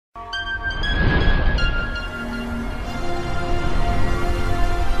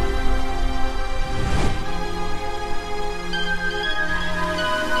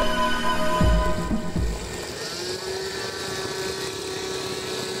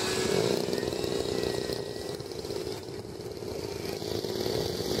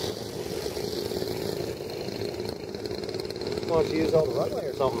wants to use all the runway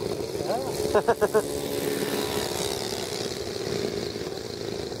or something. Yeah.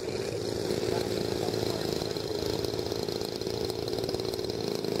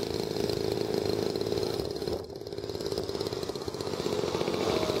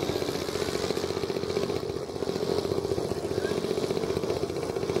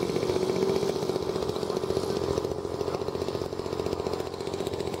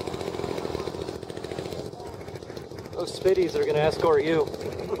 Those spitties are going to escort you.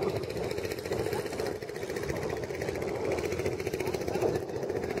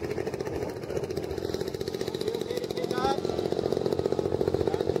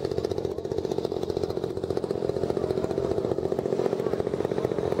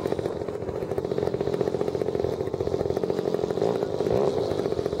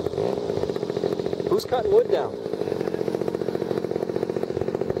 Who's cutting wood down?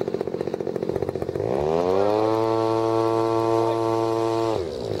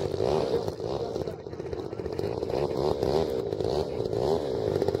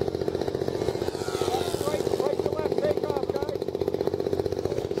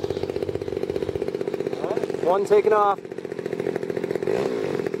 One taking off.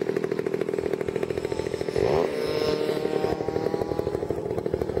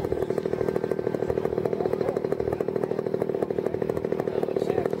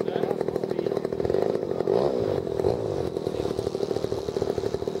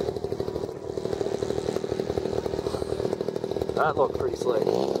 That looked pretty slick.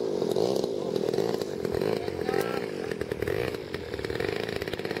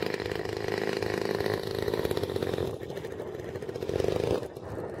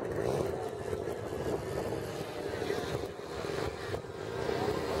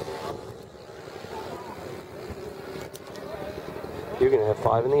 You're going to have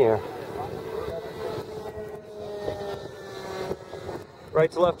 5 in the air.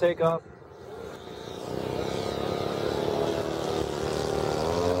 Right to left takeoff.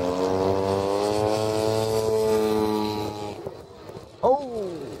 Oh!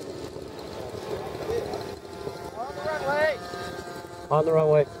 On the runway. On the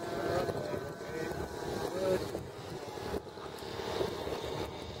runway.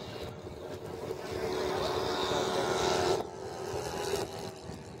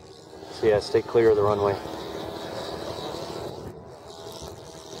 So yeah, stay clear of the runway.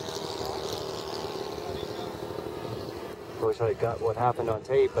 I wish I got what happened on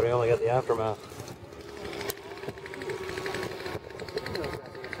tape, but I only got the aftermath.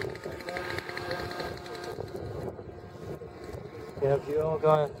 Yeah, if you all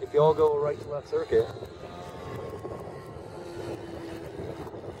go right to left circuit.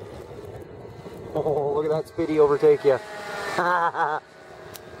 Oh, look at that Spitty overtake you.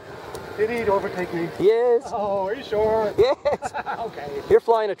 Did he overtake me? Yes. Oh, are you sure? Yes. Okay. You're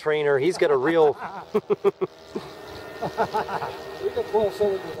flying a trainer. He's got a real. We got 12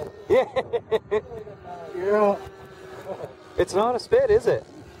 cylinders. Yeah. Yeah. It's not a spit, is it?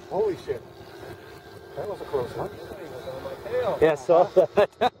 Holy shit. That was a close one. Yeah, I saw that.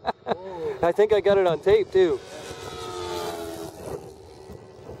 I think I got it on tape too.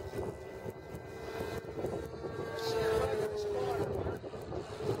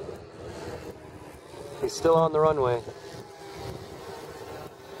 He's still on the runway.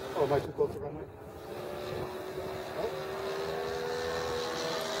 Oh, am I too close to the runway?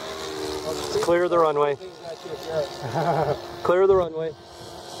 Clear the runway. Clear the runway.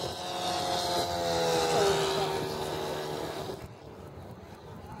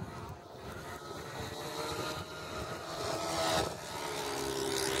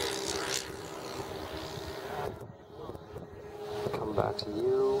 Come back to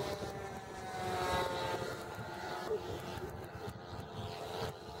you.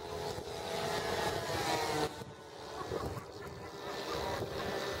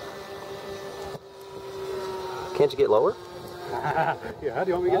 Can't you get lower? Yeah, do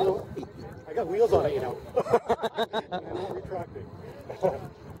you want me to get lower? I got wheels on it, you know. I'm not retracting.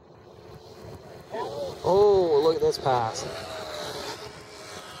 Oh, look at this pass.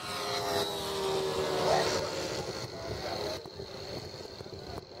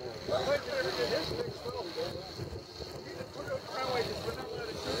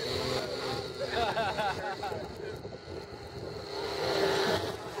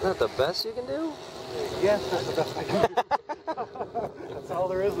 Is that the best you can do? Yes, that's the best I can do. That's all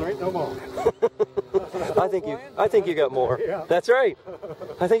there is, right? No more. I think you got more. Yeah. That's right.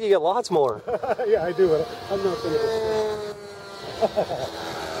 I think you got lots more. Yeah, I do. I'm not finished.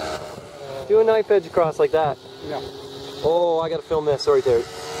 Do a knife edge across like that. Yeah. Oh, I gotta film this. Sorry, Terry.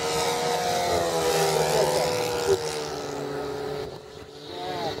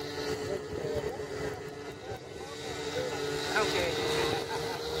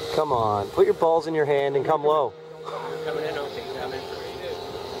 Come on, put your balls in your hand and come low. Coming in, okay, coming.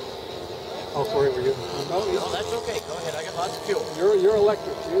 Oh, sorry, were you? No, that's okay. Go ahead. I got lots of fuel. You're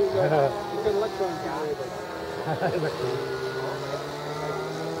electric. You got electrons.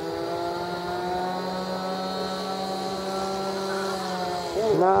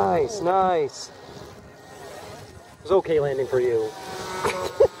 Nice, nice. It was okay landing for you.